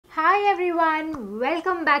Hi everyone,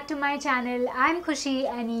 welcome back to my channel. I'm Khushi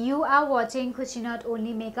and you are watching Khushi Not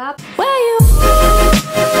Only Makeup. Where you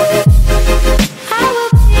I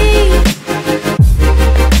will be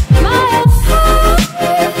my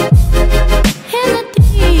in the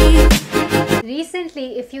deep.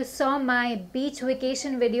 Recently, if you saw my beach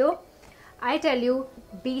vacation video, I tell you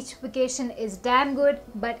beach vacation is damn good,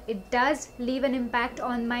 but it does leave an impact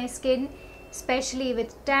on my skin, especially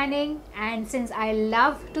with tanning. And since I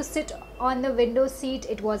love to sit on the window seat,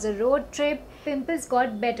 it was a road trip, pimples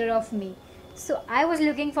got better of me. So I was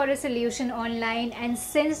looking for a solution online, and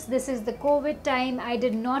since this is the COVID time, I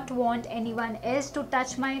did not want anyone else to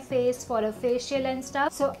touch my face for a facial and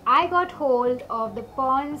stuff. So I got hold of the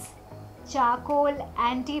Pond's charcoal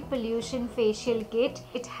anti-pollution facial kit.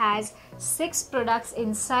 It has 6 products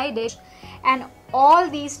inside it and all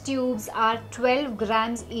these tubes are 12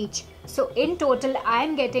 grams each. So in total I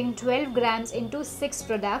am getting 12 grams into 6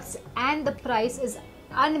 products and the price is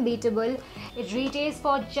unbeatable. It retails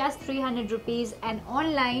for just 300 rupees and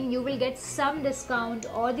online you will get some discount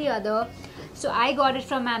or the other. So I got it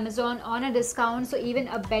from Amazon on a discount, so even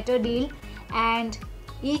a better deal. And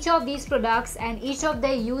each of these products and each of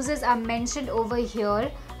their uses are mentioned over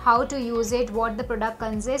here, how to use it, what the product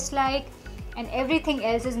consists like, and everything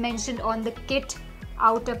else is mentioned on the kit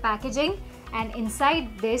outer packaging. And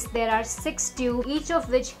inside this there are 6 tubes, each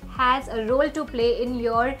of which has a role to play in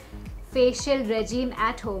your facial regime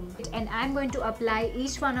at home. And I'm going to apply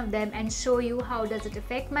each one of them and show you how does it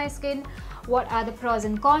affect my skin, what are the pros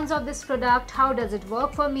and cons of this product, how does it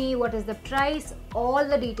work for me, what is the price. All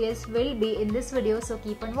the details will be in this video, so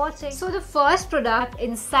keep on watching. So the first product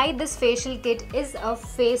inside this facial kit is a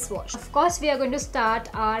face wash. Of course we are going to start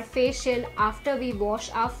our facial after we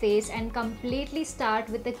wash our face and completely start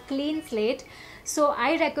with a clean slate. So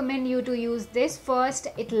I recommend you to use this first.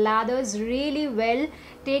 It lathers really well,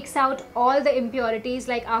 takes out all the impurities.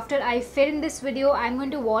 Like after I film this video, I'm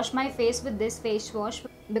going to wash my face with this face wash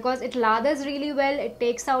because it lathers really well, it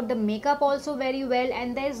takes out the makeup also very well,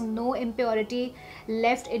 and there's no impurity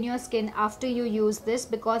left in your skin after you use this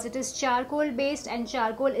because it is charcoal based and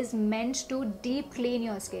charcoal is meant to deep clean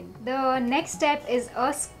your skin. The next step is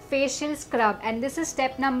a facial scrub, and this is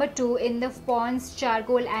step number 2 in the Pond's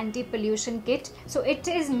charcoal anti-pollution kit. So it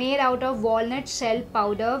is made out of walnut shell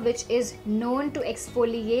powder, which is known to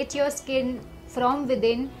exfoliate your skin from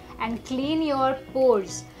within and clean your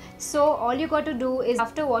pores. So all you got to do is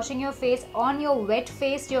after washing your face, on your wet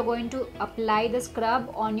face you're going to apply the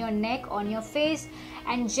scrub on your neck, on your face,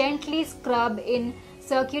 and gently scrub in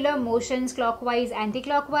circular motions, clockwise,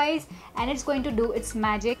 anti-clockwise, and it's going to do its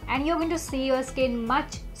magic and you're going to see your skin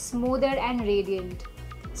much smoother and radiant.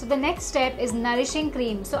 So the next step is Nourishing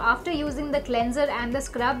Cream. So after using the cleanser and the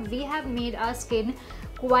scrub, we have made our skin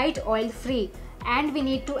quite oil free and we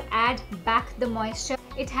need to add back the moisture.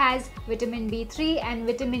 It has vitamin B3 and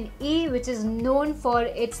vitamin E, which is known for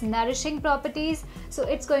its nourishing properties. So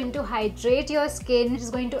it's going to hydrate your skin. It is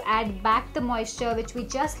going to add back the moisture which we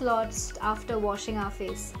just lost after washing our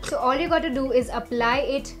face. So all you got to do is apply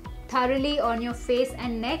it thoroughly on your face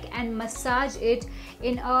and neck and massage it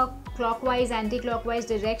in a clockwise, anti-clockwise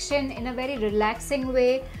direction in a very relaxing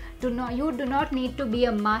way. You do not need to be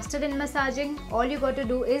a master in massaging. All you got to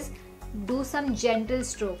do is do some gentle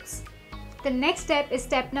strokes. The next step is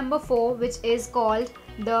step number 4, which is called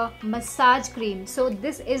the massage cream. So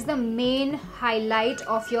this is the main highlight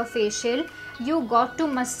of your facial. You got to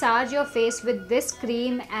massage your face with this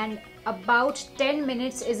cream, and about 10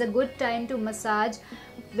 minutes is a good time to massage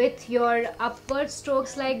with your upward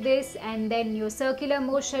strokes like this, and then your circular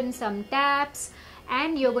motion, some taps,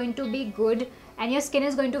 and you're going to be good and your skin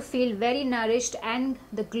is going to feel very nourished and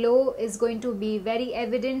the glow is going to be very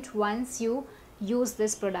evident once you use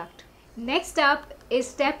this product. Next up is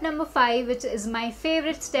step number 5, which is my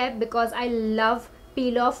favorite step because I love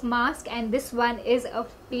peel off mask, and this one is a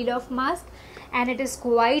peel off mask and it is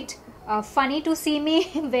quite funny to see me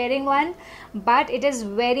wearing one, but it is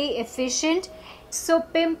very efficient. So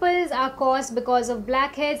pimples are caused because of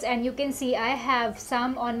blackheads, and you can see I have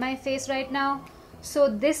some on my face right now. So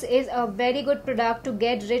this is a very good product to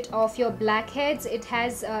get rid of your blackheads.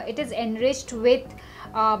 It is enriched with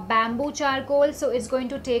bamboo charcoal, so it's going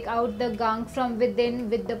to take out the gunk from within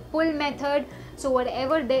with the pull method. So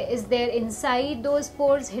whatever there is there inside those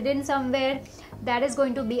pores hidden somewhere, that is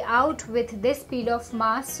going to be out with this peel off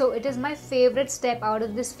mask. So it is my favorite step out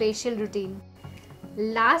of this facial routine.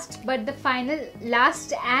 Last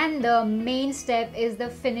and the main step is the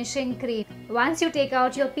finishing cream. Once you take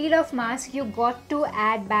out your peel off mask, you got to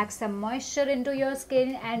add back some moisture into your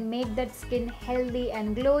skin and make that skin healthy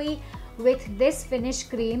and glowy with this finish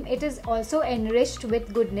cream. It is also enriched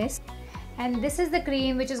with goodness, and this is the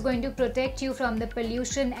cream which is going to protect you from the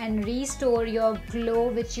pollution and restore your glow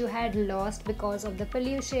which you had lost because of the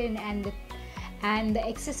pollution and the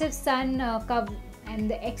excessive sun and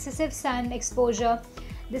the excessive sun exposure.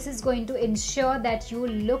 This is going to ensure that you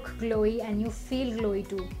look glowy and you feel glowy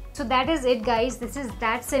too. So that is it, guys. This is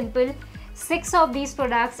that simple. 6 of these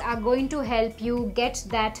products are going to help you get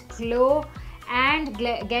that glow and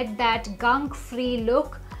get that gunk free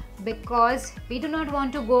look, because we do not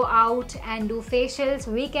want to go out and do facials.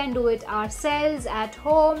 We can do it ourselves at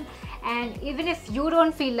home. And even if you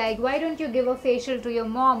don't feel like, why don't you give a facial to your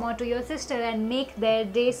mom or to your sister and make their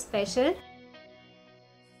day special?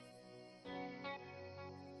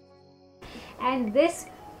 And this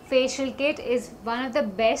facial kit is one of the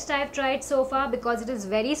best I've tried so far, because it is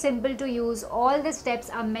very simple to use. All the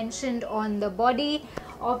steps are mentioned on the body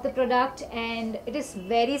of the product and it is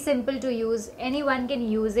very simple to use. Anyone can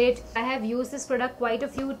use it. I have used this product quite a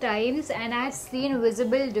few times and I have seen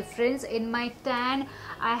visible difference in my tan.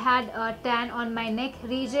 I had a tan on my neck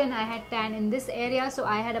region, I had tan in this area, so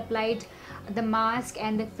I had applied the mask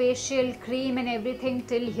and the facial cream and everything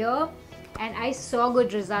till here, and I saw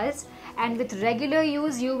good results. And with regular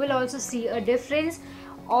use you will also see a difference.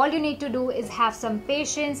 All you need to do is have some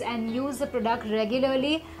patience and use the product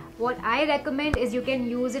regularly. What I recommend is you can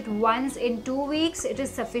use it once in 2 weeks, it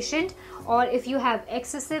is sufficient. Or if you have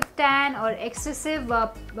excessive tan or excessive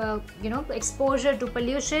exposure to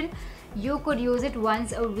pollution, you could use it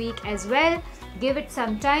once a week as well. Give it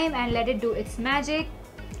some time and let it do its magic.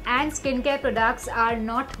 And skincare products are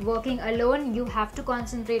not working alone. You have to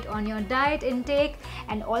concentrate on your diet intake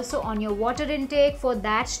and also on your water intake for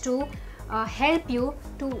that to help you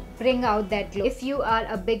to bring out that glow. If you are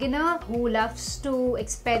a beginner who loves to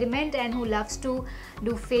experiment and who loves to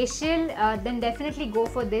do facial, then definitely go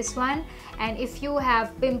for this one. And if you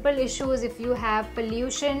have pimple issues, if you have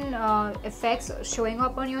pollution effects showing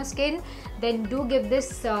up on your skin, then do give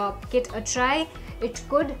this kit a try. It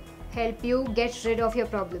could help you get rid of your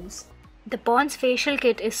problems. The Pond's facial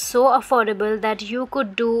kit is so affordable that you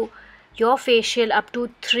could do your facial up to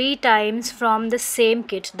 3 times from the same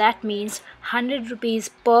kit. That means 100 rupees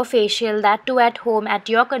per facial, that too at home at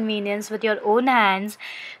your convenience with your own hands.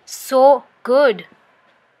 So good.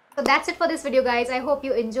 So that's it for this video, guys. I hope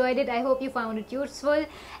you enjoyed it. I hope you found it useful,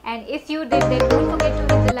 and if you did, then don't forget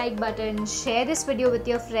to hit the like button, share this video with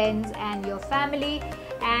your friends and your family,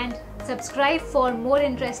 and subscribe for more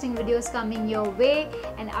interesting videos coming your way.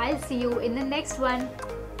 And I'll see you in the next one.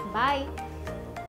 Bye.